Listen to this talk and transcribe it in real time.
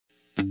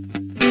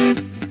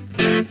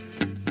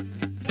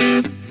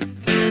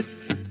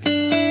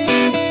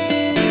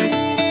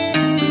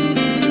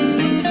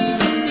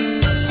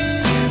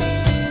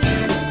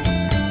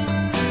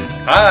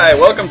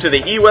welcome to the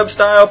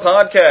eWebStyle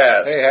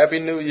Podcast. Hey, Happy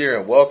New Year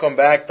and welcome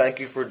back. Thank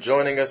you for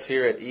joining us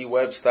here at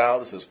eWebStyle.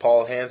 This is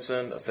Paul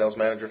Hansen, a sales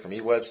manager from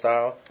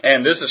eWebStyle.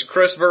 And this is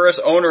Chris Burris,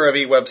 owner of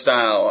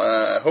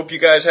eWebStyle. Hope you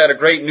guys had a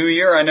great New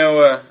Year. I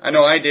know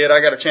I did. I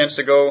got a chance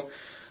to go.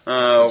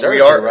 To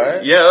Jersey,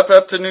 right? Yeah,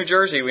 up to New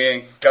Jersey.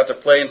 We got to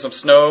play in some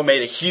snow,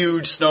 made a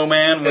huge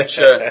snowman, which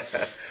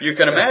you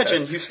can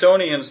imagine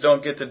Houstonians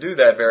don't get to do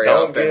that very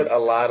often. Don't get a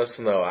lot of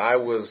snow. I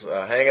was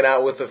hanging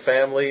out with the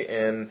family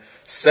in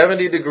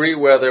 70-degree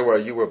weather where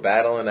you were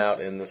battling out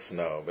in the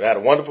snow. But I had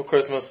a wonderful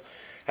Christmas.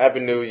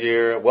 Happy New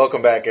Year.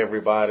 Welcome back,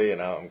 everybody. And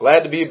I'm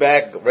glad to be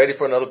back, ready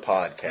for another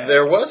podcast.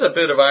 There was a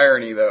bit of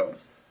irony, though.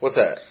 What's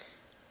that?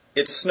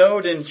 It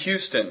snowed in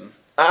Houston.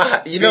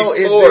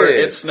 Before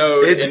it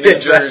snowed in New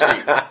Jersey.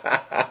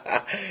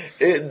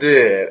 It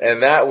did,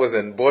 and that was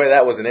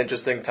an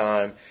interesting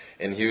time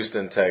in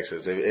Houston,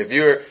 Texas. If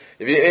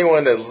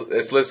anyone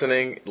that's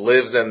listening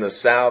lives in the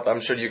South, I'm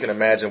sure you can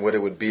imagine what it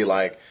would be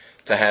like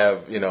to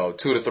have 2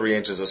 to 3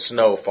 inches of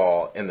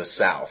snowfall in the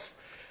South.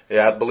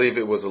 Yeah, I believe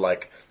it was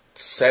like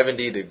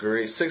 70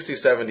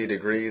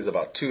 degrees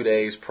about 2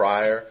 days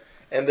prior.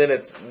 And then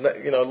it's,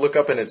 look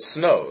up and it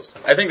snows.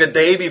 I think the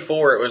day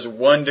before it was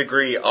 1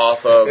 degree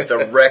off of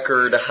the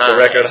record high. The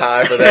record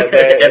high for that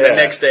day. And the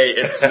next day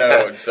it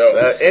snowed.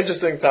 So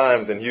interesting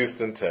times in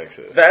Houston,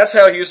 Texas. That's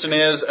how Houston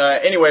is.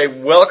 Anyway,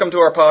 welcome to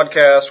our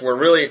podcast. We're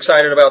really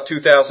excited about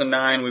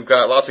 2009. We've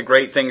got lots of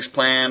great things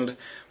planned.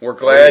 We're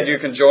glad you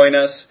can join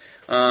us.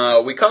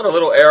 We caught a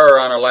little error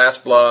on our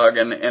last blog,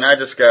 and I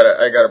just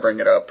gotta bring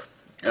it up.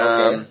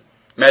 Okay.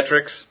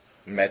 Metrics.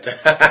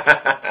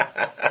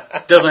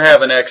 Doesn't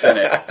have an X in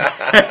it.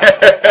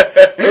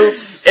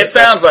 Oops. It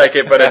sounds like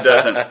it, but it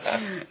doesn't.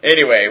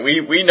 Anyway,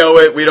 we know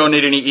it. We don't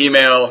need any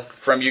email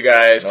from you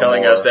guys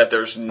telling us that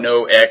there's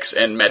no X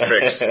in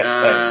metrics.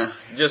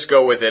 Just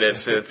go with it.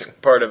 It's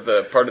part of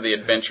the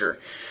adventure.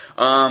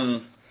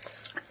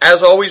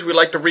 As always, we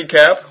like to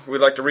recap. We'd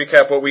like to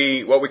recap what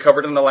we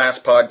covered in the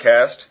last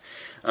podcast.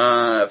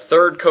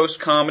 Third Coast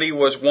Comedy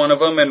was one of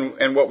them,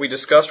 and what we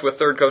discussed with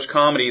Third Coast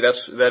Comedy,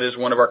 that is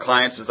one of our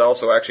clients, is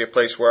also actually a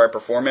place where I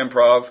perform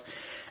improv.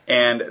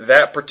 And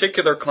that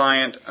particular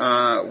client,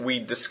 we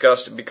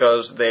discussed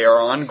because they are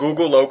on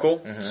Google Local.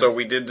 Mm-hmm. So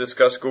we did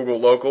discuss Google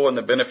Local and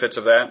the benefits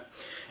of that.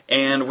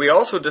 And we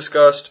also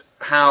discussed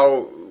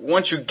how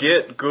once you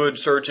get good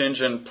search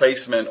engine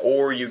placement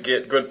or you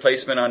get good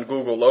placement on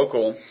Google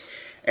Local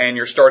and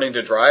you're starting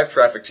to drive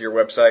traffic to your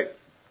website,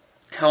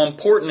 how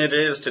important it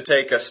is to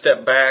take a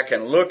step back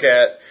and look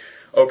at,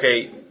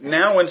 okay,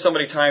 now when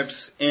somebody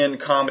types in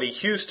Comedy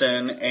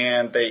Houston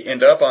and they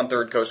end up on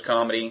Third Coast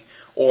Comedy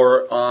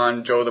or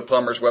on Joe the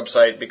Plumber's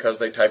website because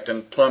they typed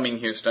in Plumbing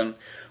Houston,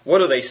 what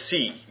do they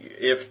see?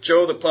 If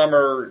Joe the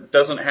Plumber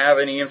doesn't have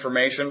any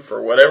information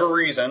for whatever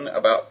reason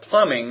about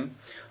plumbing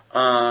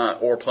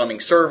or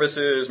plumbing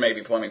services,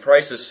 maybe plumbing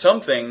prices,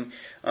 something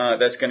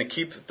that's going to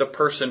keep the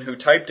person who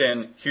typed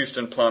in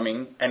Houston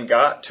Plumbing and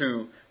got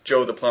to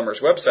Joe the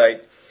Plumber's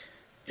website,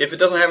 if it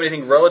doesn't have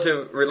anything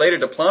related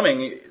to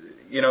plumbing,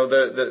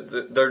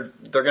 they're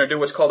going to do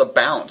what's called a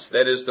bounce.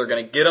 That is, they're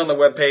going to get on the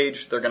web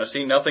page, they're going to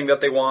see nothing that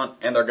they want,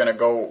 and they're going to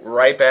go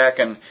right back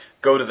and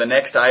go to the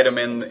next item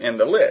in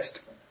the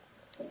list.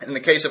 In the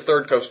case of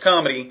Third Coast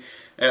Comedy,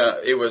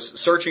 it was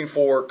searching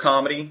for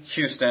Comedy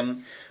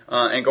Houston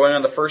and going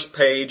on the first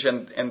page,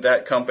 and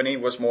that company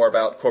was more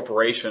about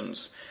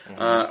corporations,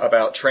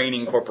 about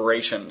training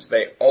corporations.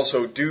 They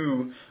also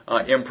do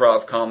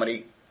improv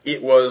comedy.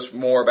 It was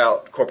more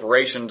about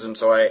corporations, and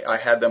so I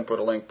had them put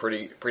a link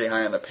pretty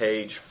high on the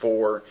page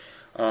for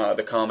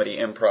the comedy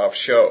improv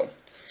show.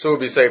 So it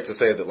would be safe to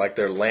say that like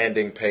their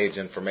landing page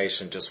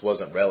information just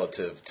wasn't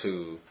relative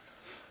to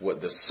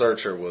what the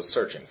searcher was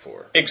searching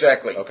for.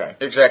 Exactly. Okay.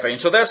 Exactly. And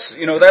so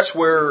that's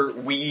where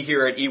we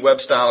here at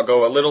eWebStyle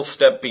go a little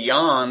step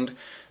beyond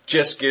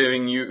just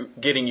getting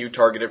you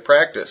targeted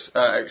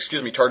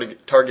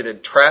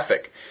targeted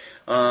traffic.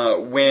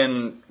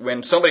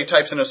 When somebody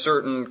types in a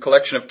certain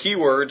collection of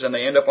keywords and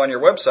they end up on your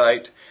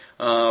website,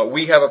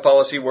 we have a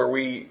policy where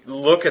we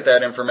look at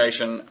that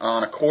information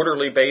on a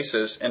quarterly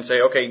basis and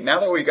say, okay, now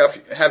that we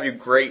have you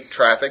great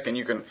traffic, and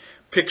you can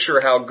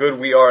picture how good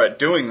we are at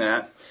doing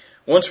that,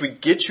 once we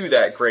get you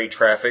that great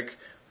traffic,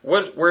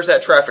 where's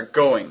that traffic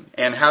going?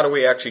 And how do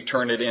we actually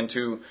turn it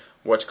into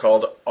what's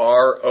called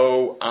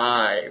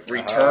ROI,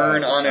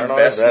 return on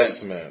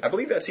investment. I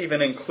believe that's even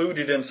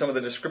included in some of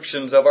the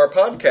descriptions of our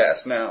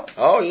podcast now.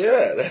 Oh,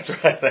 yeah, that's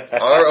right.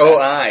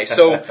 ROI.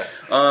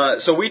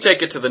 So we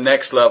take it to the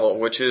next level,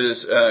 which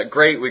is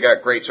great. We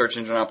got great search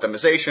engine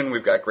optimization.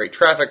 We've got great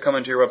traffic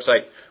coming to your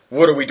website.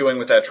 What are we doing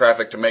with that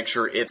traffic to make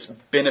sure it's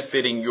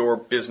benefiting your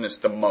business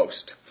the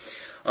most?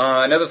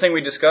 Another thing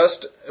we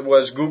discussed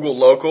was Google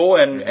Local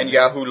and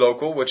Yahoo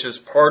Local, which is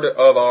part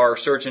of our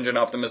search engine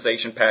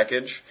optimization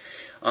package.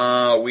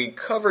 We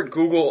covered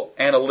Google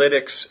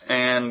Analytics,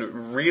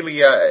 and really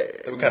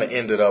we kind of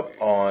ended up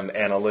on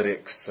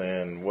analytics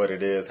and what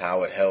it is,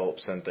 how it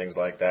helps, and things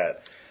like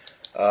that.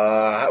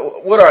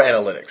 What are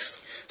analytics?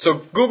 So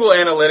Google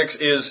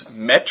Analytics is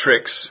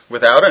metrics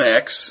without an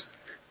X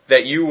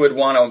that you would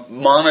want to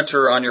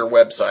monitor on your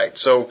website.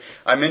 So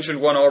I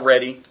mentioned one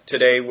already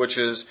today, which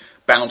is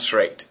bounce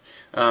rate.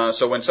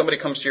 So when somebody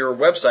comes to your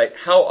website,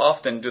 how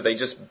often do they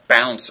just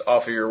bounce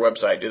off of your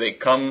website? Do they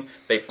come,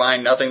 they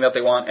find nothing that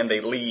they want, and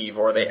they leave,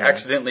 or they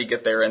accidentally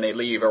get there and they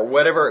leave, or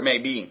whatever it may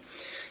be?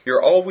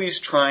 You're always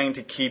trying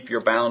to keep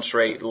your bounce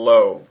rate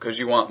low because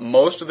you want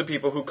most of the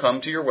people who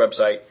come to your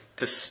website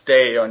to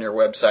stay on your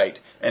website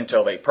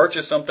until they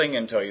purchase something,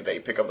 until they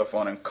pick up the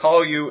phone and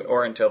call you,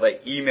 or until they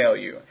email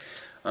you,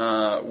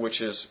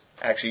 which is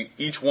actually,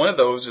 each one of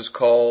those is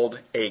called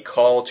a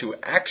call to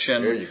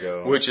action. There you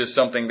go. Which is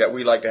something that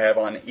we like to have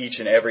on each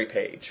and every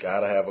page.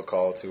 Gotta have a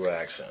call to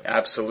action.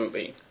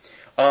 Absolutely.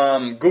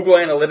 Google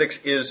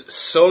Analytics is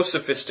so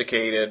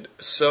sophisticated,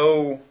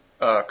 so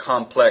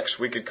complex.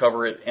 We could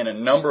cover it in a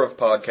number of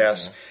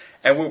podcasts.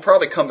 And we'll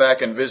probably come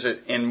back and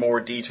visit in more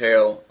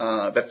detail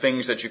the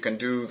things that you can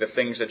do, the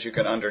things that you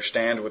can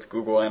understand with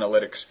Google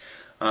Analytics,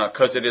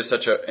 because it is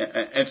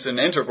it's an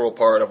integral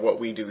part of what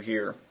we do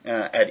here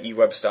at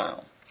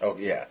eWebStyle. Oh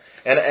yeah,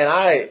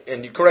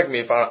 and you correct me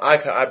if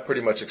I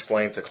pretty much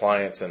explain to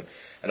clients and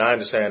I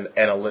understand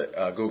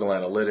Google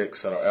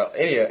Analytics and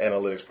any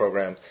analytics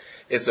programs.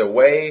 It's a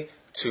way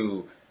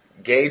to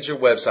gauge your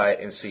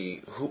website and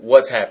see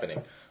what's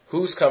happening,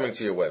 who's coming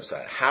to your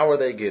website, how are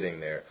they getting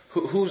there,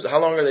 how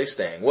long are they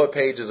staying, what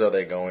pages are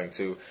they going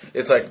to.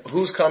 It's like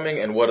who's coming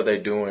and what are they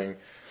doing.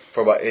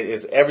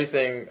 It's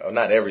everything, or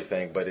not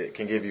everything, but it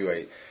can give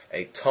you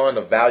a ton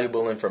of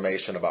valuable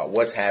information about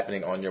what's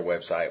happening on your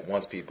website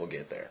once people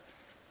get there.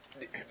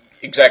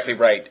 Exactly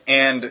right.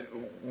 And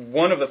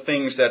one of the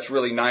things that's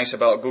really nice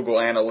about Google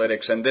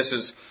Analytics, and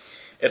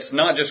it's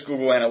not just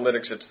Google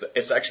Analytics,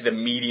 it's actually the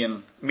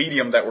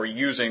medium that we're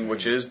using,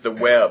 which is the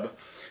web,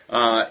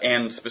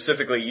 and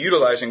specifically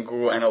utilizing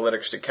Google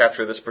Analytics to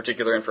capture this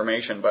particular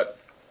information. But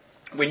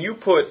when you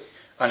put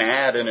an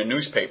ad in a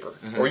newspaper,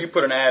 or you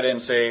put an ad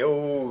in, say,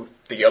 the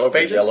Yellow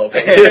Pages.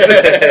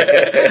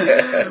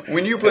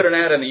 When you put an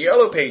ad in the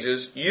Yellow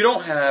Pages, you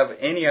don't have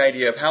any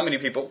idea of how many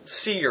people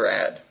see your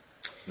ad.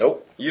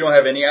 Nope. You don't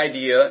have any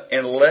idea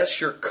unless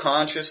you're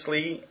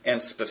consciously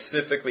and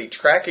specifically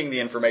tracking the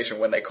information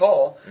when they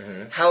call,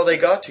 how they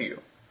got to you.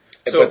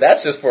 So, but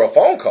that's just for a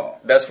phone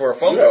call. That's for a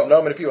phone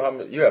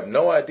call. You have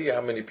no idea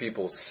how many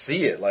people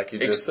see it, like you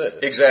just said.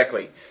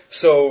 Exactly.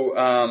 So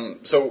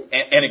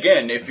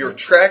again, if you're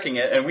tracking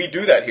it, and we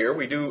do that here,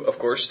 we do, of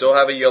course, still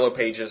have a Yellow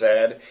Pages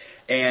ad,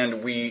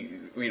 and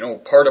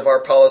part of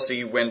our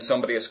policy when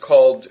somebody is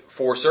called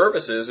for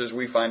services is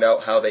we find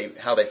out how they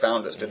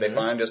found us. Did they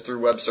find us through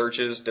web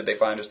searches? Did they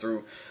find us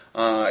through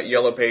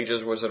Yellow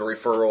Pages? Was it a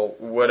referral?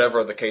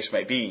 Whatever the case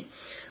may be.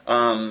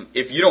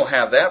 If you don't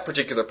have that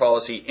particular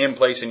policy in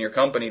place in your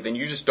company, then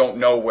you just don't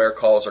know where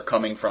calls are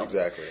coming from.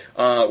 Exactly.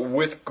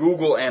 With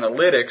Google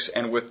Analytics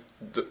and with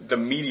the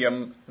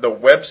medium,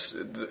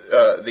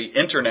 the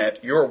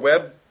internet, your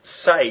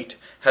website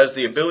has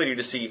the ability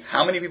to see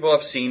how many people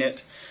have seen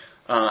it,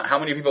 how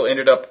many people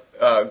ended up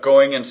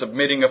going and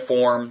submitting a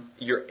form.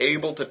 You're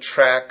able to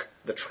track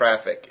the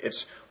traffic.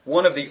 It's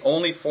one of the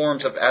only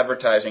forms of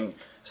advertising.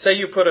 Say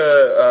you put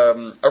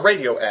a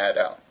radio ad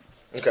out.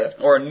 Okay.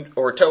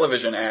 Or a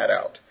television ad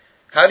out.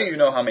 How do you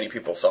know how many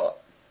people saw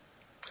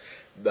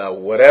it?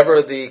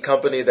 Whatever the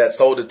company that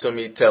sold it to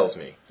me tells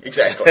me.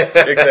 Exactly.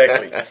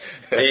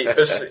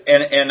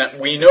 And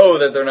we know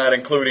that they're not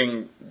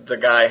including the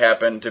guy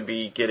happened to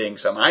be getting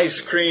some ice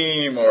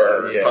cream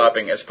or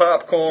popping his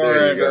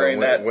popcorn during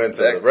went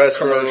to the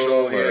restroom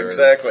commercial. Yeah,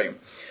 exactly.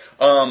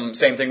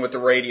 Same thing with the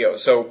radio.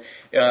 So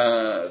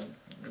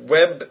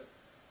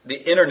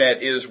the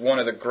internet is one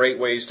of the great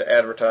ways to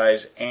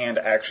advertise and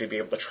actually be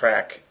able to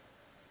track,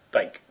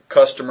 like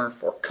customer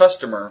for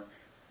customer,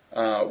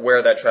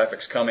 where that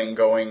traffic's coming,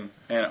 going,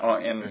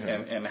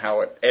 and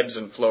how it ebbs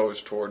and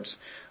flows towards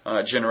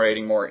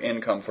generating more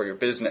income for your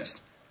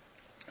business.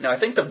 Now, I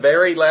think the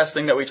very last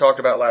thing that we talked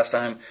about last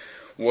time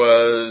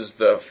was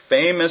the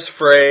famous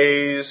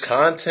phrase,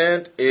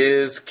 "Content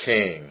is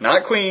king."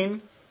 Not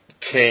queen.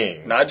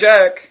 King. Not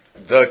Jack.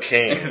 The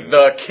king.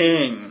 The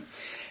king.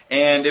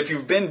 And if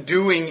you've been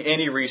doing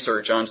any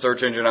research on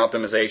search engine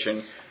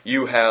optimization,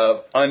 you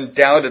have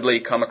undoubtedly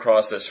come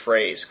across this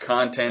phrase,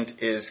 content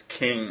is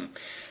king.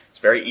 It's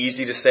very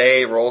easy to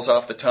say, rolls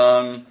off the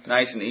tongue,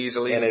 nice and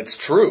easily. And it's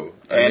true.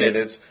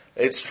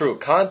 It's true.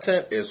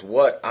 Content is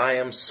what I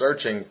am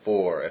searching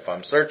for. If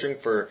I'm searching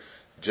for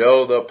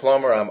Joe the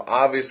plumber, I'm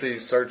obviously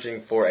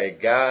searching for a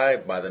guy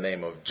by the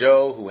name of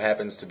Joe who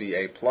happens to be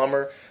a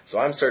plumber. So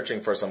I'm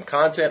searching for some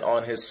content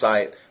on his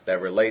site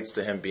that relates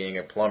to him being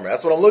a plumber.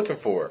 That's what I'm looking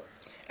for.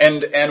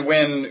 And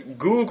when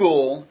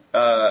Google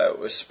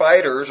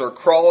spiders or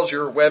crawls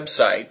your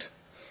website,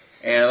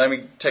 and let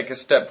me take a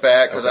step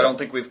back because I don't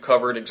think we've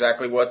covered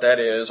exactly what that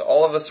is.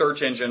 All of the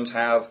search engines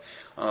have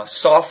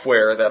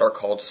software that are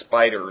called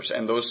spiders,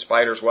 and those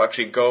spiders will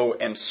actually go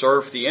and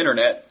surf the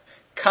internet,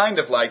 kind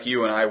of like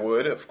you and I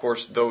would. Of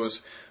course,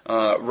 those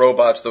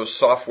robots, those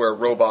software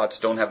robots,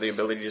 don't have the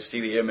ability to see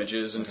the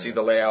images and see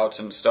the layouts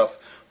and stuff.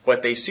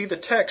 but they see the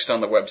text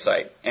on the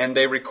website and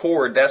they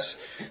record.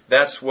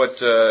 That's what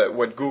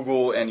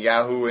Google and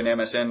Yahoo and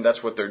MSN,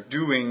 that's what they're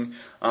doing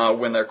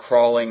when they're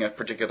crawling a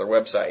particular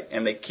website,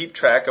 and they keep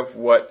track of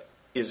what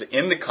is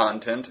in the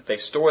content. They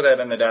store that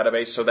in the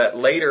database so that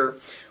later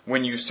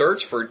when you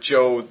search for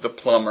Joe the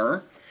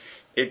Plumber,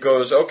 it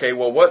goes, okay,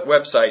 well, what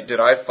website did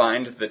I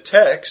find the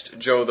text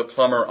Joe the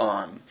Plumber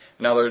on?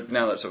 Now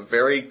that's a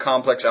very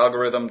complex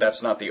algorithm.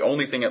 That's not the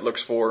only thing it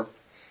looks for.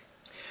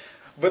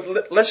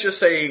 But let's just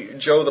say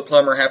Joe the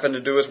Plumber happened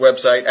to do his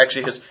website.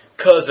 Actually, his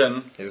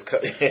cousin,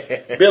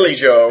 Billy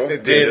Joe,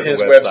 did his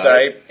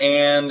website.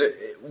 And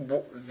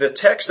the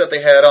text that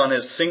they had on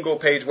his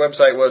single-page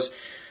website was,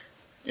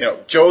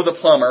 Joe the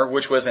Plumber,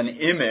 which was an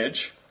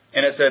image.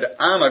 And it said,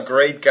 I'm a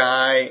great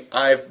guy.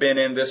 I've been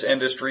in this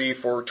industry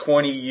for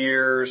 20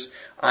 years.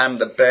 I'm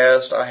the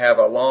best. I have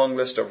a long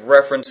list of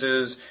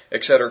references,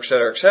 etc.,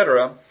 etc.,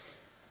 etc.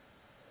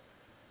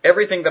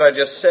 Everything that I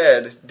just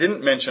said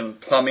didn't mention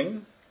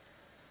plumbing,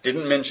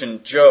 didn't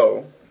mention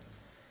Joe,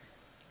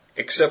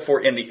 except for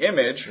in the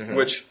image,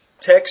 which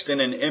text in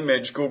an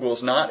image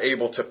Google's not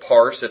able to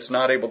parse. It's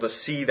not able to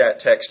see that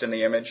text in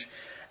the image.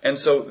 And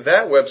so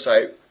that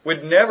website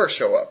would never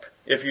show up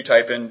if you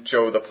type in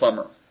Joe the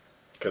Plumber.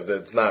 Because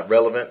it's not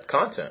relevant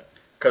content.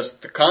 Because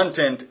the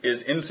content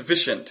is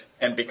insufficient,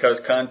 and because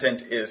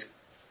content is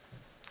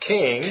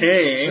king.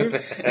 A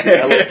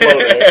little slow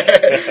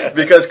there.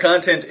 Because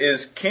content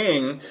is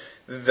king,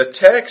 the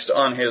text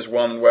on his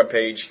one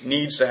webpage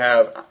needs to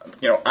have,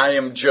 I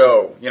am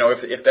Joe.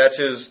 If that's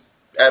his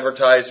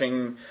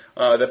advertising,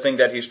 the thing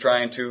that he's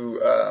trying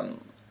to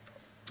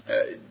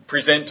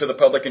present to the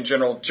public in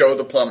general, Joe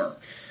the Plumber.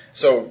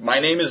 So, my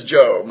name is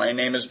Joe. My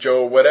name is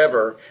Joe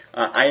whatever.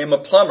 I am a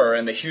plumber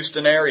in the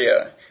Houston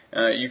area.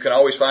 You can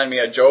always find me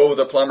at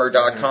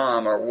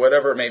joetheplumber.com or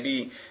whatever it may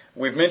be.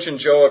 We've mentioned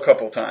Joe a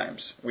couple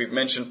times. We've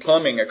mentioned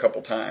plumbing a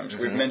couple times.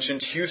 We've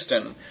mentioned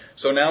Houston.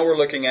 So now we're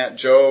looking at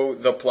Joe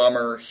the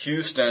Plumber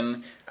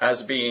Houston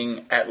as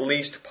being at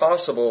least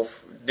possible,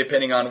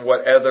 depending on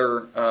what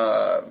the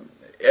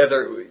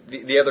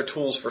other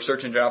tools for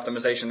search engine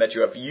optimization that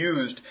you have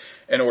used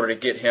in order to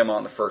get him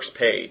on the first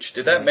page.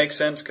 Did that make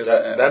sense? Because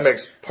that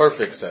makes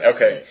perfect sense.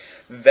 Okay.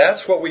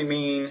 That's what we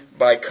mean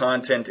by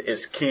content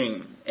is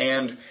king.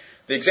 And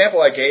the example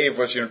I gave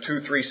was,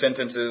 2-3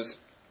 sentences.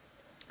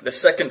 The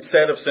second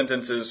set of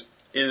sentences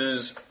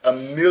is a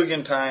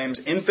million times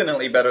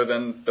infinitely better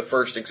than the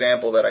first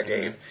example that I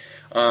gave.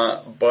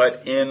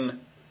 But in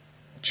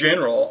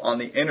general, on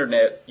the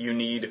internet, you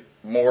need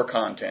more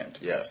content.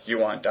 Yes. You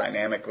want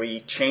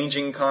dynamically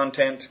changing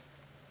content,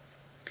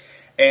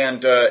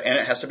 and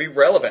it has to be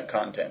relevant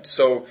content.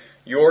 So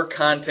your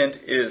content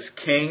is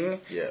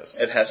king. Yes.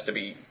 It has to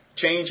be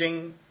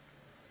changing,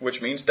 which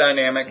means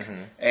dynamic,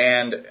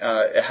 and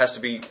it has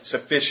to be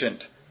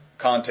sufficient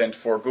content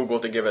for Google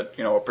to give it,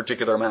 a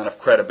particular amount of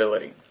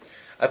credibility.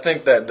 I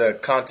think that the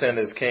content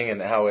is king,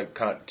 and how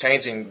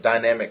changing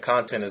dynamic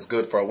content is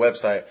good for a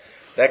website.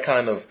 That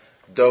kind of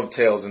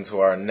dovetails into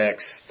our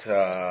next,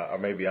 or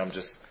maybe I'm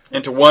just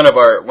into one of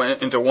our maybe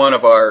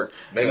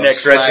next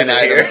I'm stretching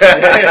line it items.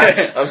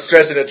 here. I'm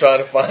stretching it, trying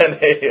to find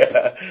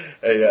the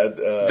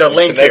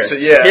link connection.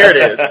 here. Yeah. Here it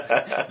is.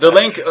 The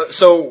link.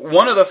 So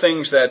one of the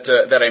things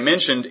that I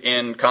mentioned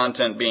in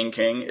content being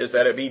king is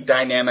that it be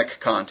dynamic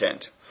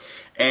content.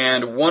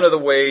 And one of the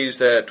ways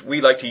that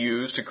we like to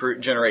use to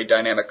generate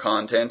dynamic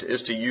content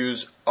is to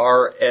use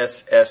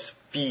RSS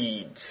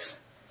feeds.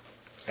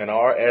 An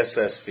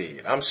RSS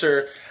feed. I'm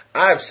sure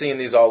I've seen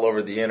these all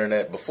over the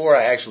internet before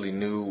I actually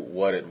knew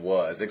what it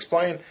was.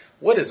 Explain,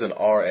 what is an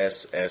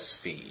RSS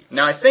feed?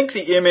 Now, I think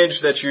the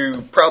image that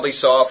you probably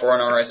saw for an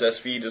RSS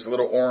feed is a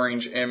little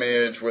orange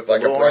image with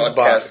like a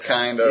broadcast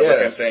kind of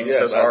looking thing. It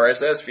says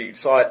RSS feed.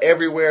 Saw it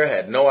everywhere,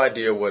 had no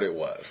idea what it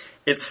was.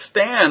 It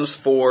stands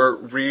for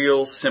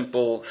Real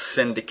Simple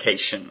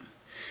Syndication.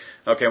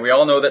 Okay, we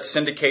all know that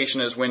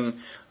syndication is when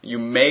you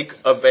make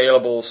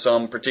available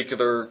some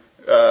particular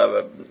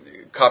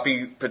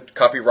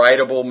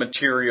copyrightable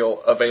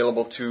material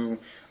available to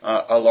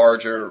a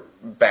larger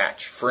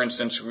batch. For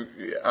instance,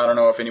 I don't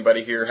know if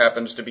anybody here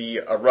happens to be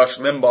a Rush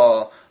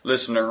Limbaugh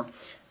listener.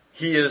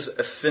 He is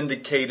a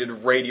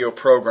syndicated radio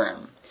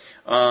program.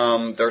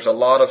 There's a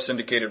lot of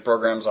syndicated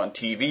programs on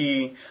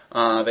TV.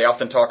 They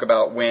often talk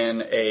about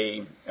when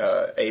a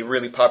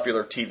really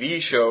popular TV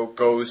show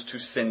goes to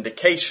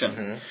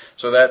syndication.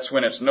 So that's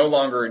when it's no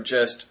longer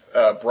just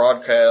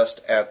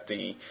broadcast at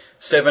the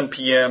 7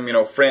 p.m.,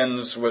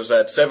 Friends was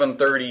at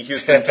 7:30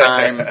 Houston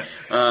time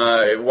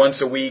once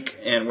a week,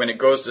 and when it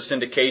goes to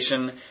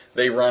syndication,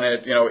 they run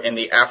it, in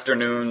the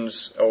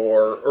afternoons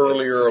or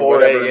earlier or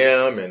whatever. 4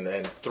 a.m.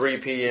 and 3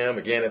 p.m.,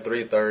 again at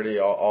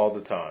 3:30, all the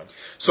time.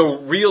 So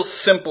Real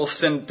Simple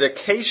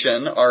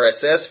Syndication,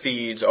 RSS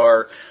feeds,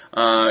 are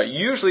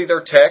usually they're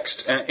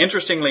text.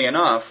 Interestingly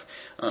enough,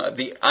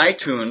 the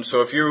iTunes,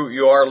 so if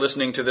you are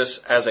listening to this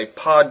as a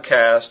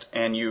podcast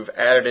and you've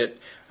added it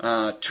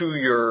to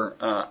your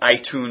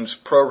iTunes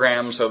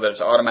program so that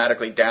it's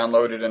automatically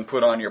downloaded and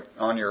put on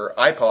your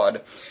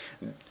iPod,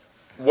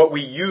 what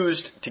we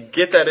used to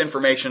get that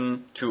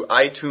information to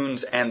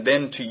iTunes and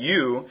then to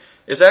you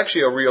is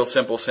actually a real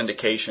simple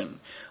syndication.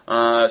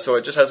 So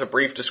it just has a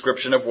brief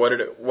description of what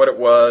it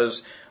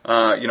was,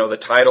 the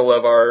title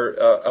of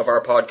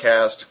our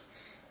podcast,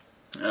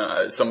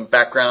 some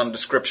background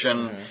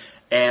description,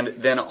 and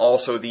then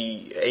also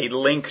a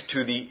link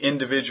to the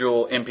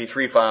individual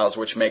MP3 files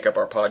which make up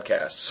our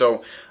podcast.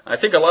 So I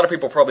think a lot of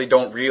people probably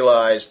don't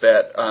realize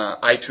that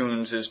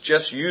iTunes is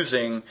just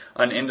using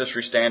an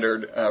industry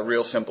standard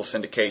real simple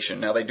syndication.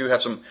 Now they do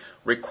have some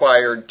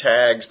required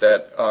tags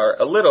that are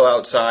a little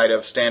outside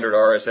of standard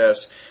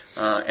RSS,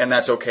 and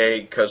that's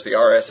okay because the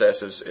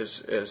RSS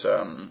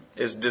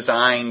is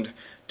designed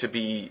to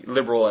be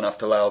liberal enough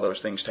to allow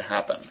those things to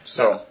happen.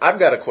 So I've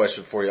got a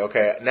question for you.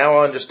 Okay, now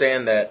I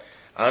understand that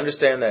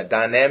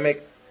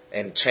dynamic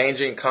and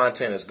changing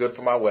content is good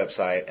for my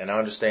website, and I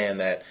understand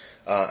that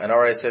an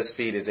RSS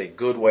feed is a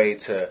good way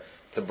to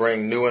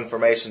bring new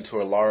information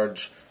to a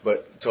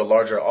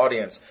larger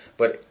audience.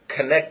 But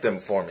connect them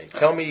for me.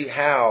 Tell me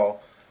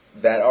how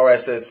that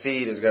RSS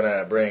feed is going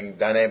to bring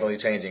dynamically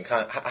changing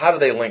content. How do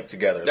they link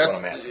together? Is what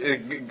I'm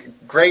asking.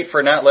 Great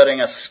for not letting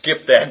us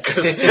skip that,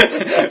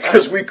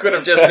 because we could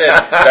have just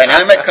said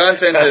dynamic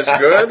content is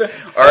good,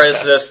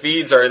 RSS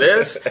feeds are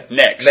this,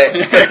 next.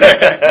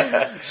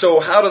 So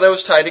how do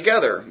those tie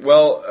together?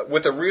 Well,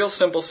 with a real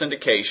simple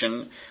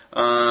syndication,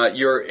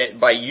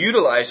 by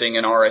utilizing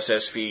an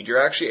RSS feed, you're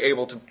actually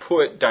able to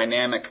put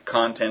dynamic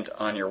content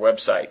on your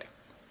website.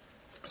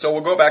 So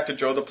we'll go back to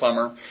Joe the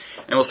Plumber,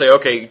 and we'll say,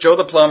 okay, Joe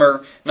the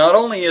Plumber, not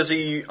only is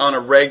he on a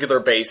regular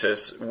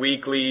basis,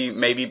 weekly,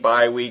 maybe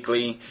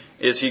bi-weekly,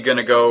 is he going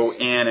to go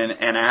in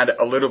and add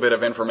a little bit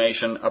of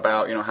information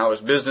about, how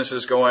his business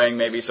is going,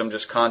 maybe some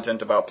just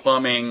content about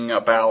plumbing,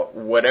 about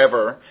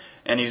whatever,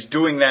 and he's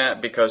doing that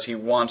because he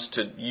wants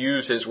to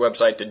use his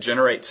website to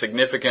generate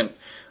significant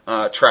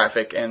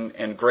traffic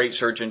and great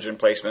search engine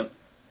placement.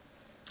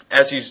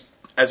 As he's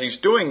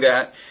doing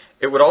that,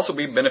 it would also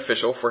be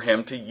beneficial for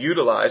him to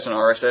utilize an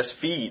RSS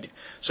feed.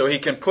 So he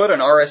can put an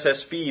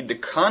RSS feed, the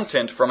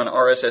content from an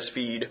RSS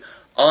feed,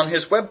 on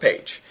his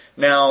webpage.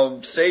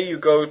 Now, say you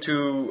go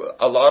to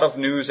a lot of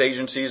news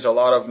agencies, a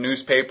lot of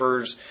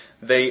newspapers,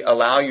 they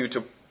allow you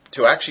to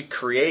actually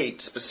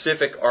create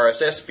specific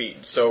RSS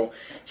feeds. So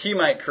he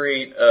might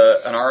create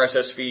an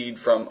RSS feed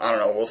from,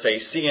 we'll say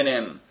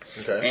CNN.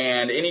 Okay.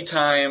 And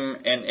anytime,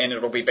 and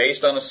it'll be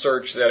based on a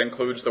search that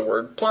includes the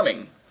word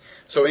plumbing.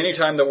 So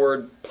anytime the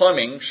word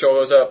plumbing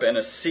shows up in a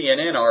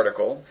CNN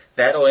article,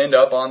 that'll end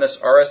up on this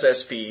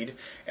RSS feed,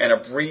 and a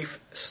brief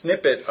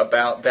snippet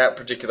about that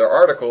particular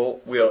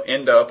article will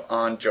end up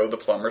on Joe the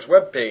Plumber's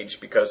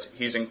webpage because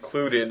he's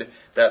included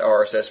that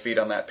RSS feed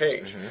on that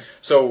page. Mm-hmm.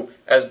 So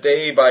as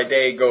days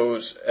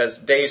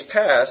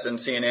pass and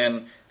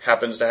CNN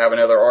happens to have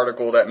another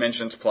article that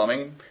mentions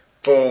plumbing,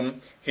 boom,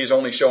 he's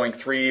only showing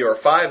 3 or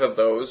 5 of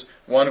those.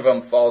 One of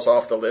them falls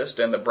off the list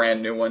and the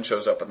brand new one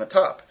shows up on the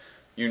top.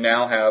 You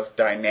now have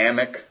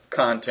dynamic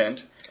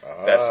content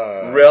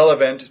that's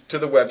relevant to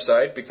the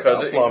website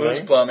because it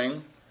includes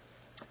plumbing,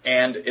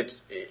 and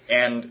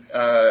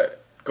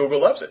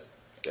Google loves it.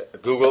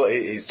 Google,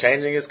 he's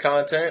changing his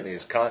content.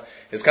 His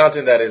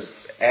content that is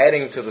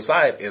adding to the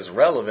site is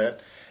relevant,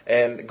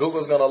 and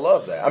Google's going to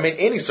love that. I mean,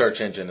 any search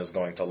engine is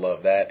going to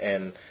love that,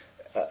 and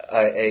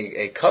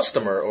a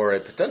customer or a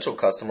potential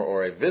customer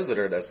or a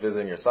visitor that's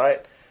visiting your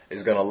site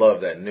is going to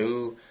love that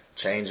new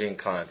changing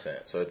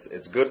content. So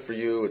it's good for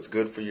you. It's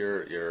good for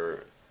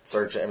your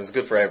search. I mean, it's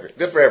good for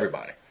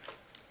everybody.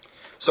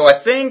 So I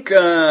think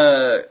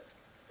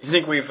you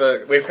think we've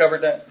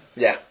covered that.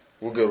 Yeah,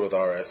 we're good with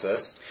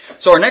RSS.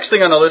 So our next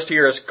thing on the list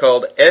here is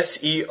called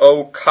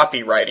SEO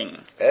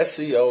copywriting.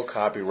 SEO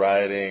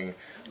copywriting.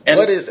 And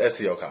what is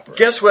SEO copywriting?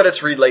 Guess what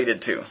it's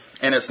related to?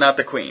 And it's not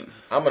the Queen.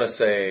 I'm going to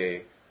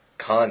say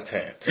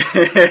content.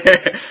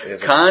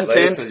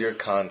 Content to your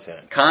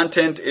content.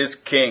 Content is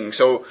king.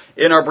 So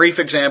in our brief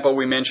example,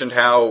 we mentioned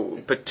how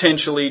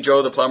potentially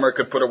Joe the Plumber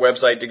could put a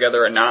website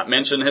together and not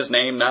mention his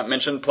name, not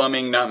mention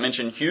plumbing, not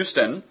mention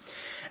Houston,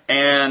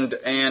 and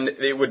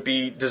it would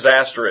be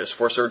disastrous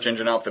for search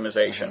engine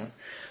optimization. Mm-hmm.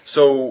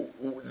 So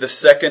the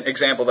second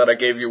example that I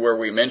gave you where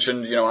we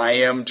mentioned, I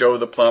am Joe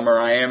the Plumber,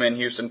 I am in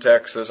Houston,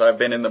 Texas, I've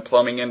been in the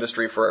plumbing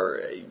industry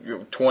for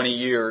 20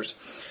 years.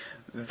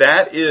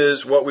 That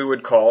is what we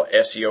would call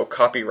SEO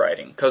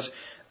copywriting, because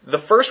the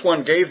first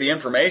one gave the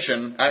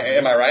information.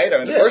 Am I right? I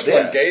mean, the first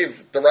one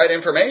gave the right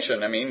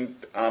information. I mean,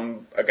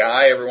 I'm a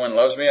guy. Everyone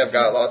loves me. I've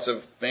got lots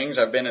of things.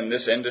 I've been in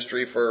this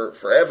industry for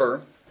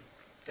forever.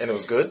 And it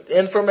was good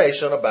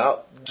information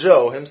about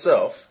Joe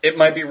himself. It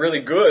might be really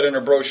good in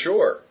a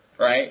brochure,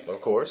 right?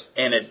 Of course.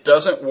 And it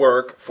doesn't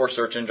work for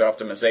search engine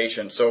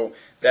optimization. So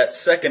that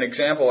second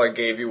example I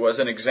gave you was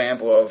an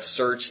example of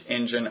search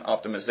engine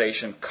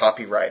optimization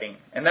copywriting.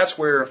 And that's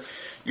where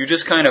you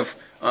just kind of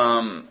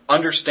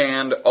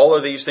understand all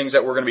of these things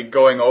that we're going to be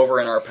going over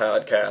in our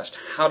podcast,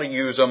 how to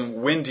use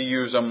them, when to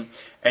use them,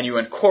 and you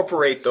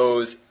incorporate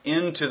those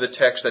into the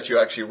text that you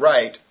actually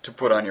write to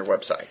put on your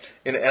website.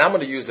 And I'm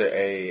going to use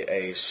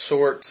a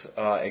short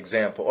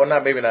example, or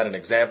maybe not an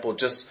example,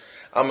 just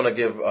I'm going to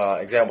give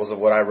examples of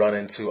what I run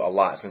into a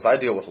lot. Since I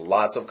deal with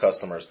lots of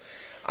customers,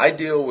 I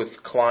deal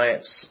with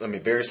clients,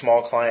 very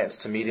small clients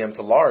to medium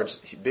to large,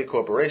 big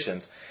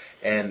corporations,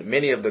 and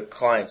many of the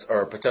clients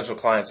or potential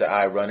clients that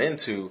I run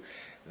into,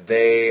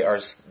 their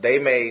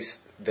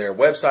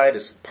website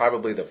is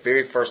probably the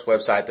very first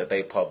website that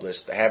they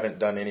published. They haven't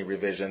done any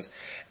revisions,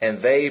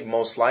 and they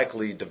most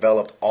likely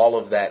developed all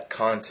of that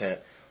content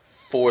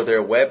for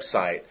their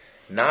website,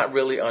 not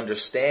really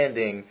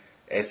understanding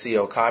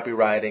SEO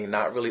copywriting,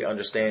 not really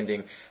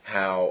understanding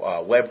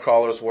how web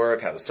crawlers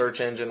work, how the search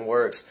engine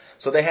works.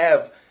 So I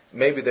don't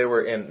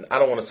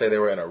want to say they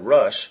were in a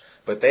rush,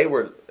 but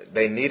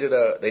they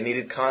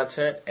needed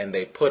content, and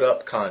they put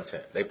up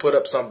content. They put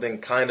up something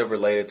kind of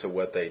related to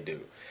what they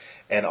do.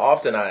 And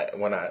often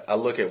when I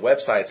look at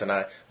websites, and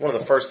one of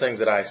the first things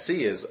that I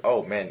see is,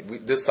 oh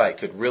man, this site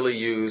could really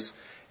use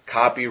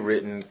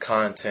copywritten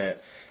content,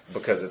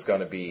 because it's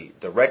going to be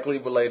directly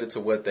related to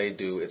what they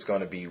do.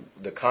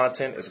 The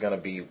content is going to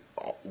be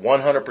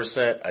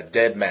 100% a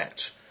dead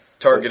match.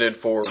 Targeted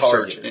for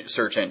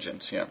search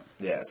engines, yeah.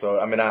 Yeah, so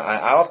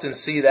I often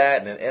see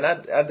that, and I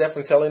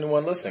definitely tell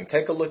anyone listening,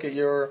 take a look at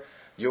your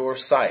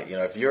site.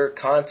 If your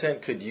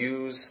content could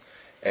use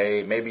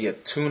maybe a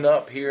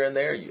tune-up here and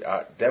there,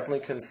 I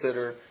definitely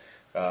consider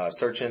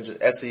search engine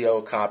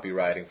SEO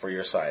copywriting for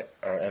your site,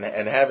 and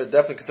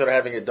definitely consider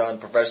having it done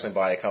professionally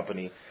by a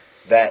company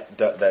that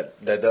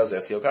does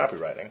SEO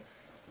copywriting.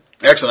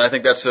 Excellent. I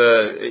think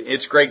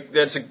it's great.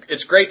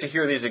 It's great to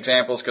hear these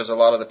examples, because a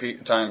lot of the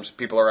times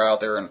people are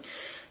out there, and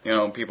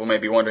people may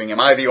be wondering, am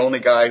I the only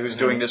guy who's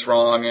doing this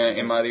wrong?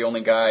 Am I the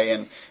only guy?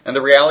 And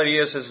the reality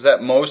is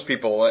that most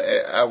people,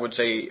 I would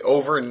say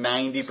over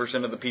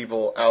 90% of the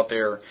people out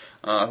there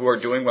who are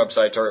doing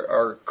websites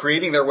are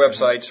creating their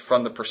websites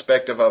from the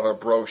perspective of a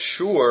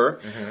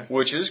brochure,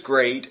 which is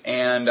great.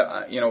 And,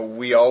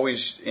 we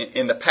always,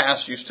 in the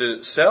past, used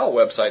to sell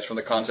websites from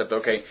the concept,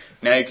 okay,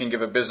 now you can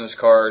give a business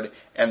card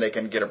and they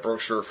can get a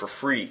brochure for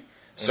free.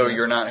 So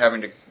you're not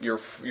having to,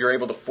 you're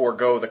able to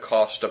forego the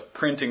cost of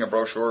printing a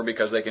brochure,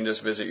 because they can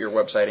just visit your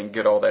website and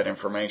get all that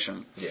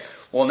information. Yeah.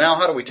 Well, now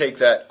how do we take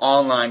that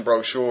online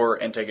brochure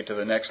and take it to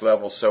the next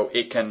level so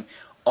it can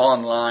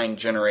online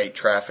generate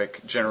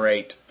traffic,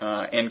 generate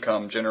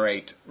income,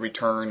 generate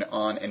return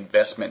on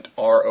investment,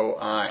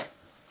 ROI?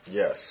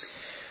 Yes.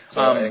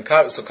 So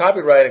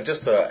copywriting,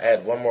 just to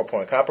add one more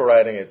point,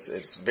 copywriting,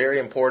 it's very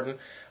important.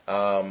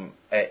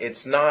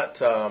 It's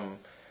not,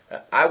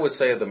 I would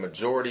say the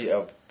majority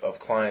of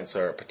clients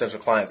or potential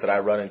clients that I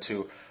run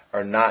into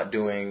are not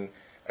doing,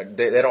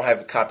 they don't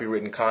have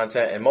copywritten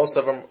content, and most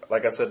of them,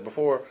 like I said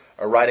before,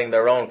 are writing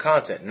their own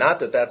content. Not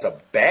that that's a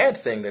bad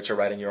thing that you're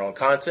writing your own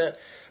content,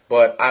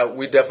 but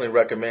we definitely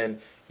recommend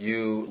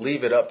you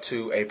leave it up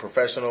to a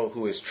professional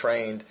who is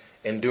trained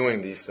in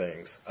doing these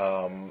things.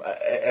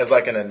 As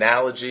like an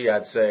analogy,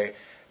 I'd say,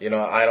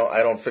 I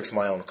don't fix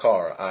my own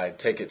car. I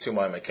take it to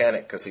my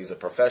mechanic because he's a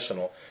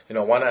professional.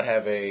 Why not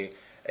have a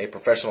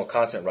professional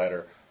content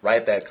writer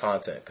write that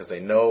content, because they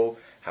know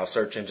how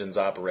search engines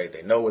operate.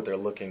 They know what they're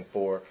looking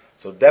for.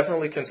 So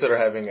definitely consider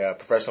having a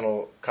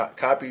professional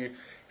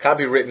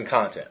copywritten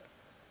content.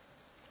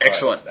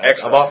 Excellent. Right.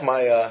 Excellent. I'm off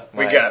my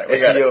we got it.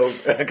 SEO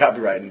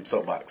copywriting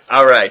soapbox.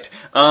 All right.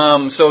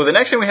 So the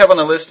next thing we have on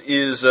the list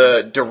is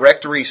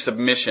directory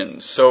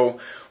submissions. So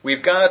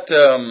we've got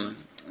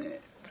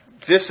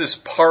this is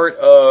part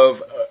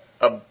of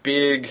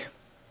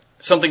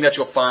something that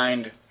you'll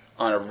find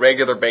on a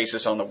regular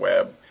basis on the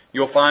web.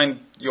 You'll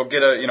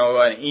get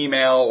an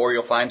email, or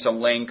you'll find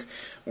some link.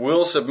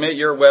 We'll submit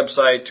your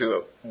website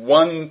to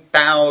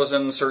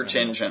 1,000 search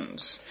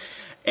engines.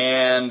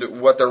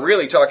 And what they're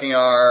really talking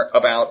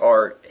about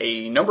are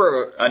a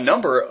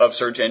number of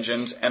search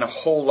engines and a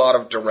whole lot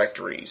of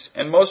directories.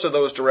 And most of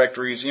those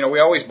directories, we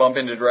always bump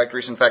into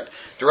directories. In fact,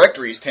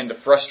 directories tend to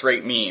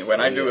frustrate me.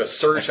 When I do a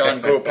search on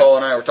Google, Paul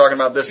and I were talking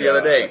about this the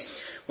other day.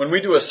 When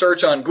we do a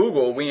search on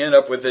Google, we end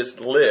up with this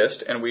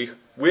list, and we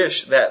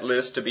wish that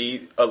list to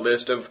be a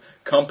list of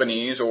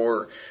companies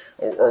or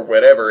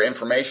whatever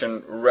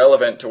information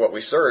relevant to what we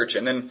search.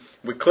 And then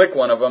we click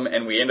one of them,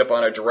 and we end up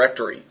on a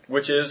directory,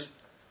 which is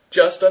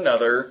just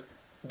another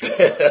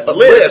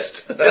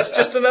list. That's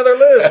just another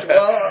list.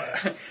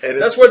 Well,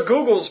 that's what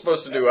Google's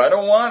supposed to do. I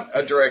don't want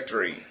a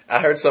directory. I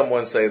heard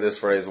someone say this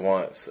phrase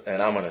once,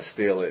 and I'm going to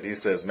steal it. He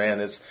says, man,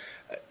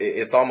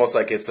 it's almost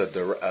like it's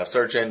a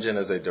search engine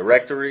is a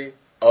directory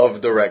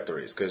of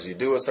directories, because you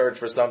do a search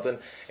for something,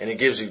 and it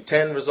gives you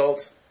 10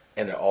 results,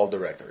 and they're all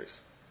directories.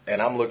 And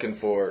I'm looking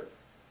for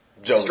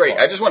Joe the Plumber.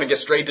 I just want to get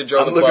straight to Joe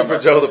the Plumber. I'm looking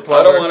for Joe the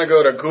Plumber. I don't want to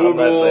go to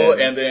Google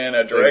and then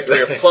a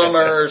directory of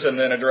plumbers and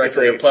then a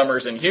directory of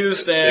plumbers in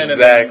Houston.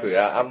 Exactly.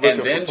 I'm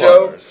looking for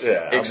plumbers.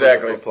 Yeah,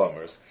 exactly. I'm looking for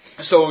plumbers.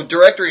 So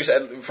directories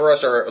for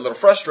us are a little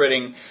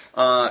frustrating,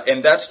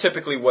 and that's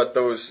typically what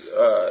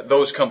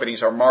those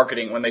companies are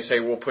marketing when they say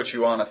we'll put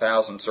you on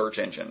 1,000 search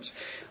engines.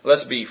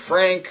 Let's be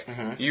frank,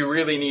 you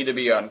really need to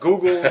be on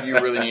Google, you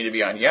really need to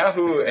be on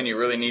Yahoo, and you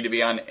really need to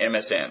be on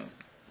MSN.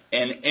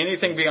 And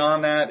anything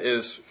beyond that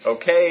is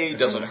okay,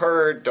 doesn't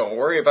hurt, don't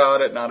worry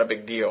about it, not a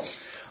big deal.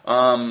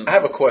 I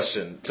have a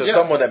question to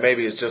someone that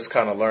maybe is just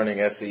kind of learning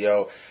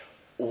SEO.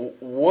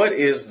 What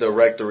is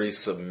directory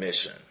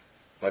submission?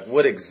 Like,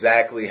 what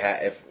exactly?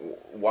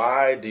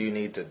 Why do you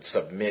need to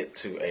submit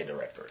to a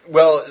directory?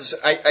 Well,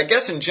 I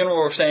guess in general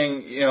we're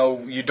saying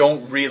you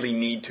don't really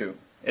need to.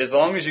 As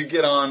long as you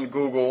get on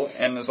Google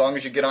and as long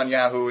as you get on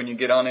Yahoo and you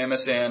get on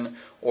MSN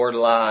or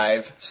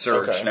Live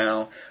search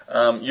now,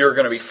 you're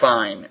going to be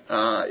fine.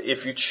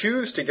 If you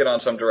choose to get on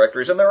some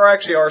directories, and there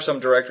actually are some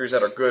directories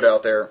that are good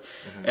out there,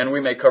 and we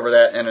may cover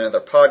that in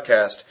another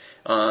podcast.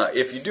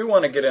 If you do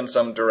want to get in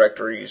some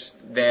directories,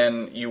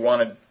 then you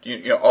want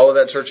to, all of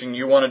that searching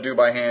you want to do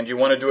by hand. You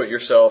want to do it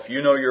yourself.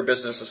 You know your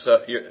business is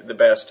the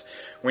best.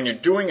 When you're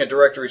doing a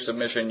directory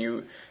submission,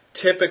 you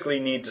typically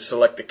need to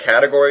select the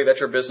category that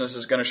your business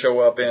is going to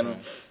show up in,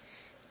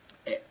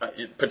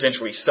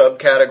 potentially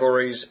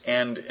subcategories,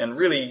 and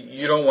really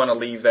you don't want to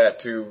leave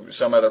that to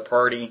some other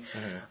party.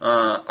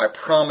 I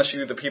promise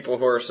you the people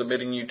who are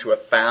submitting you to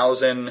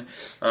 1,000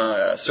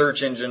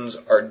 search engines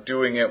are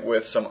doing it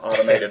with some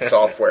automated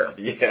software.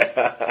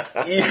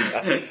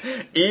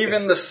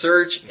 Even the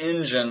search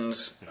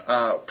engines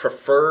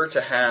prefer to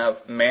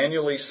have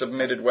manually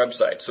submitted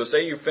websites. So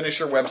say you finish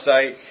your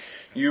website,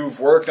 you've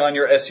worked on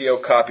your SEO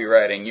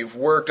copywriting. You've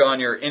worked on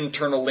your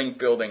internal link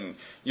building.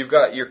 You've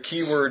got your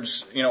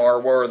keywords,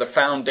 are the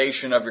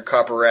foundation of your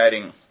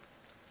copywriting.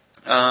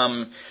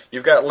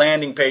 You've got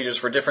landing pages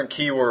for different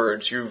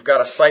keywords. You've got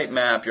a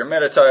sitemap. Your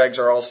meta tags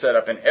are all set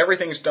up, and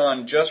everything's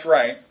done just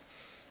right.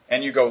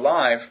 And you go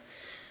live.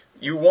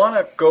 You want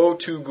to go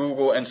to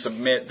Google and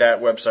submit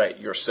that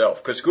website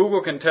yourself, because Google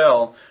can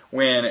tell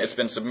when it's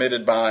been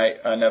submitted by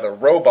another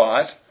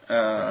robot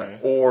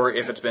or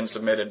if it's been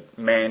submitted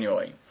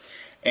manually.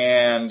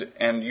 And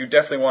you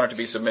definitely want it to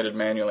be submitted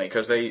manually,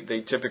 because they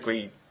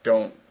typically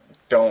don't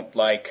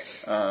like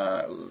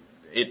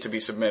it to be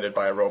submitted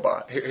by a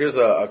robot. Here's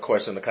a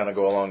question to kind of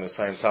go along the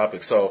same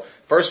topic. So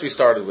first we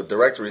started with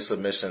directory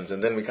submissions,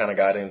 and then we kind of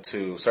got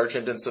into search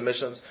engine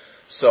submissions.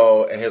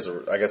 So, and here's a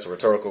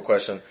rhetorical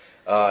question: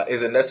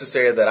 is it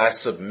necessary that I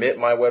submit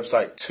my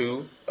website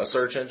to a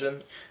search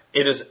engine?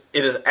 It is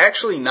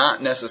actually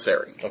not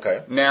necessary.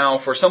 Okay. Now,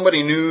 for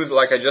somebody new,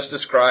 like I just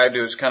described,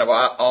 who's kind of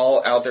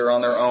all out there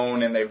on their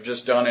own and they've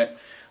just done their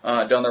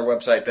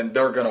website, then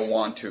they're going to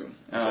want to.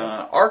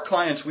 Our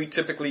clients, we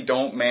typically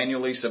don't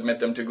manually submit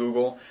them to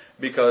Google,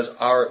 because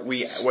what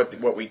we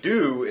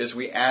do is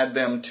we add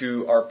them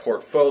to our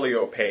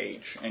portfolio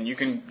page, and you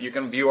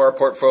can view our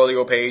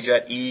portfolio page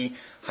at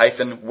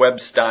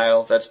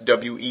e-webstyle. That's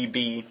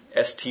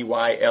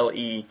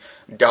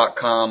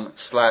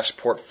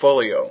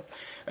webstyle.com/portfolio.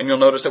 And you'll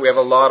notice that we have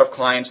a lot of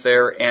clients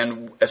there,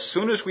 and as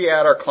soon as we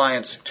add our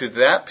clients to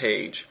that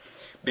page,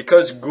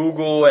 because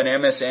Google and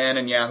MSN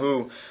and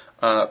Yahoo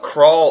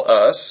crawl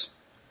us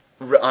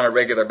on a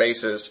regular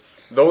basis,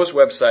 those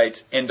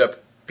websites end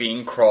up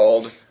being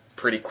crawled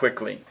pretty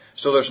quickly.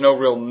 So there's no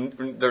real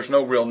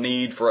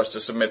need for us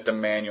to submit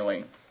them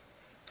manually.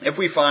 If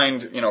we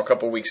find, a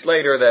couple weeks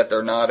later that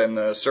they're not in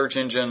the search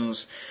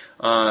engines,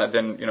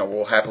 then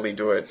we'll happily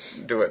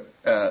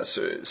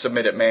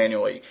submit it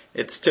manually.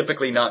 It's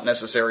typically not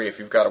necessary if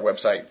you've got a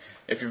website.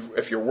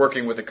 If you're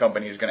working with a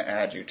company who's going to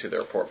add you to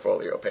their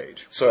portfolio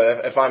page. So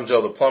if I'm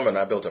Joe the Plumber and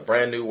I built a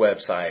brand new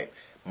website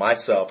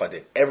myself, I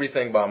did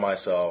everything by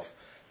myself,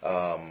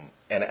 and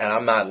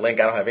I'm not linked.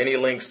 I don't have any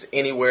links to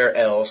anywhere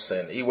else,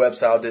 and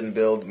eWebstyle didn't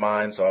build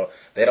mine, so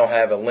they don't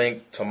have a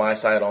link to my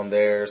site on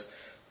theirs.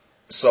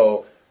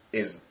 So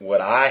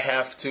would I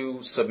have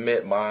to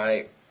submit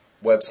my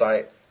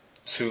website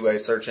to a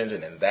search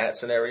engine in that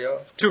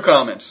scenario? 2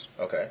 comments.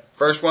 Okay.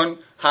 First one,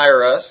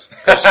 hire us,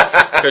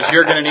 because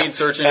you're going to need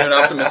search engine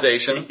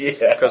optimization.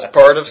 Because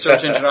part of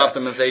search engine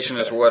optimization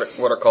is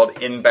what are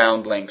called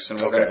inbound links, and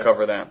we're going to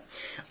cover that.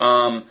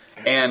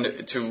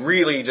 And to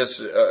really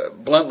just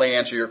bluntly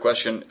answer your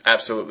question,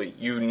 absolutely,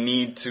 you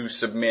need to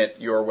submit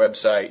your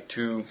website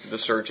to the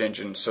search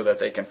engine so that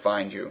they can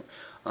find you.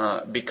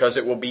 Because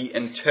it will be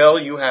until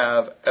you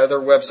have other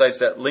websites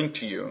that link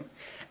to you,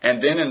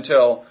 and then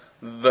until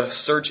the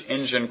search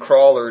engine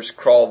crawlers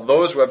crawl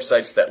those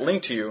websites that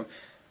link to you,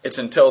 it's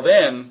until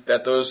then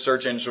that those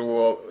search engines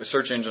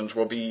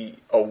will be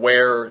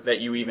aware that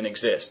you even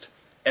exist,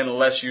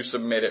 unless you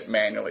submit it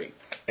manually.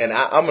 And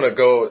I'm going to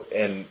go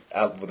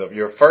with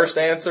your first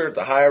answer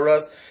to hire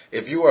us.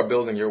 If you are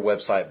building your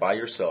website by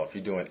yourself,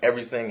 you're doing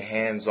everything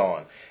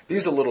hands-on.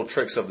 These are little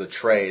tricks of the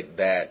trade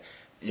that,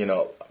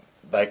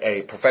 like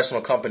a professional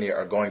company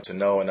are going to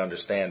know and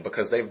understand,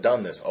 because they've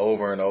done this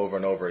over and over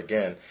and over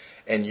again.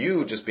 And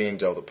you, just being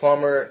Joe the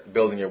Plumber,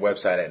 building your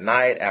website at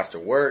night after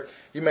work,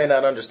 you may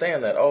not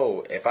understand that,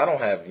 if I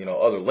don't have,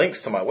 other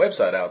links to my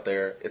website out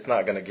there, it's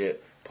not going to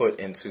get put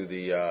into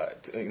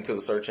the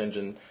search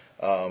engine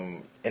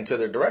into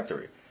their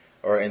directory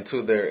or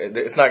into their.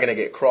 It's not going to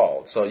get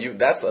crawled. So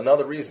that's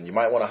another reason you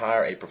might want to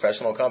hire a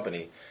professional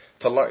company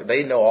to learn.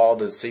 They know all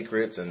the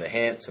secrets and the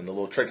hints and the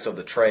little tricks of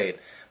the trade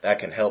that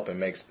can help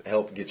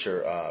get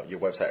your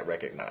website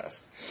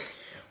recognized.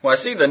 Well, I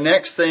see the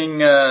next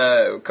thing,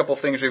 a couple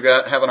things have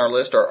on our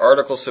list are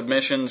article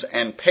submissions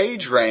and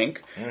page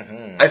rank.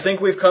 Mm-hmm. I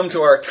think we've come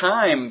to our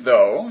time,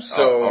 though.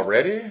 So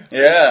already?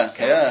 Yeah,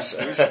 Gosh.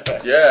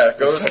 yeah. It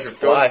goes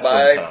by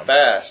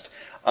fast.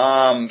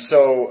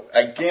 So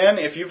again,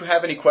 if you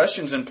have any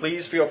questions, and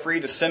please feel free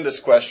to send us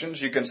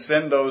questions. You can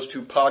send those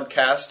to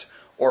podcast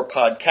or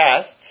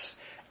podcasts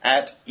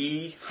at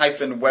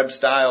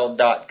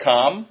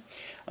e-webstyle.com.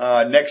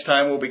 Next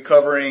time we'll be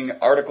covering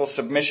article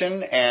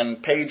submission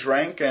and page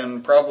rank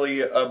and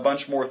probably a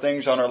bunch more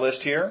things on our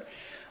list here.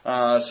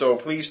 So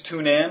please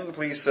tune in.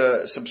 Please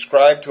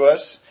subscribe to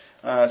us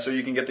so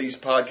you can get these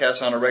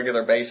podcasts on a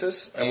regular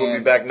basis. And we'll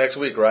be back next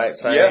week, right?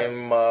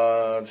 Same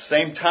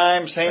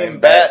time, same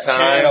bat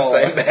channel.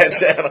 Same bat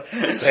channel.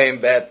 Same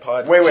bat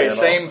pod channel. Wait,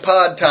 same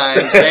pod time,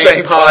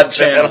 same pod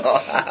channel.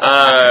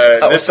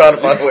 I was trying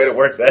to find a way to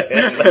work that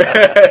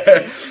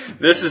in.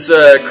 This is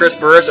Chris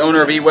Burris,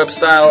 owner of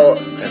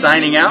eWebStyle,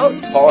 signing out.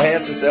 Paul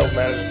Hansen, sales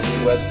manager for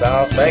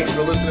eWebStyle. Thanks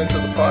for listening to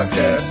the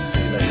podcast. We'll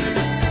see you next week.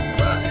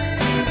 Bye.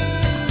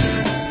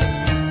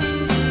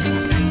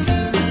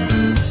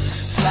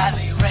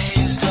 Slightly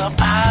raised up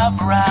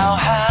highbrow,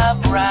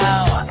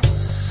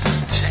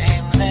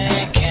 tamely,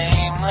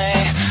 gamely,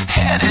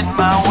 headed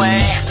my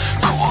way.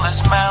 Cool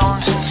as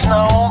mountain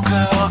snow,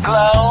 girl,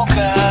 glow,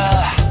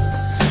 girl,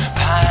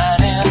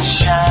 pining,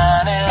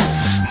 shining,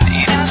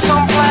 needing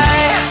some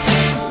play.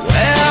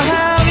 Where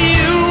have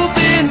you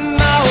been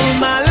all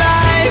my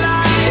life?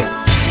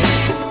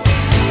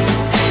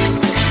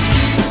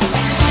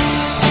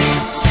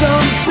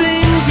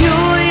 Something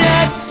pure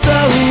yet so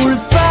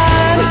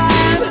refined.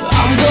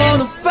 I'm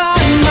gonna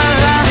find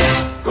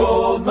my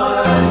gold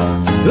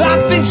mine. I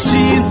think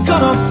she's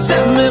gonna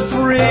set me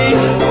free.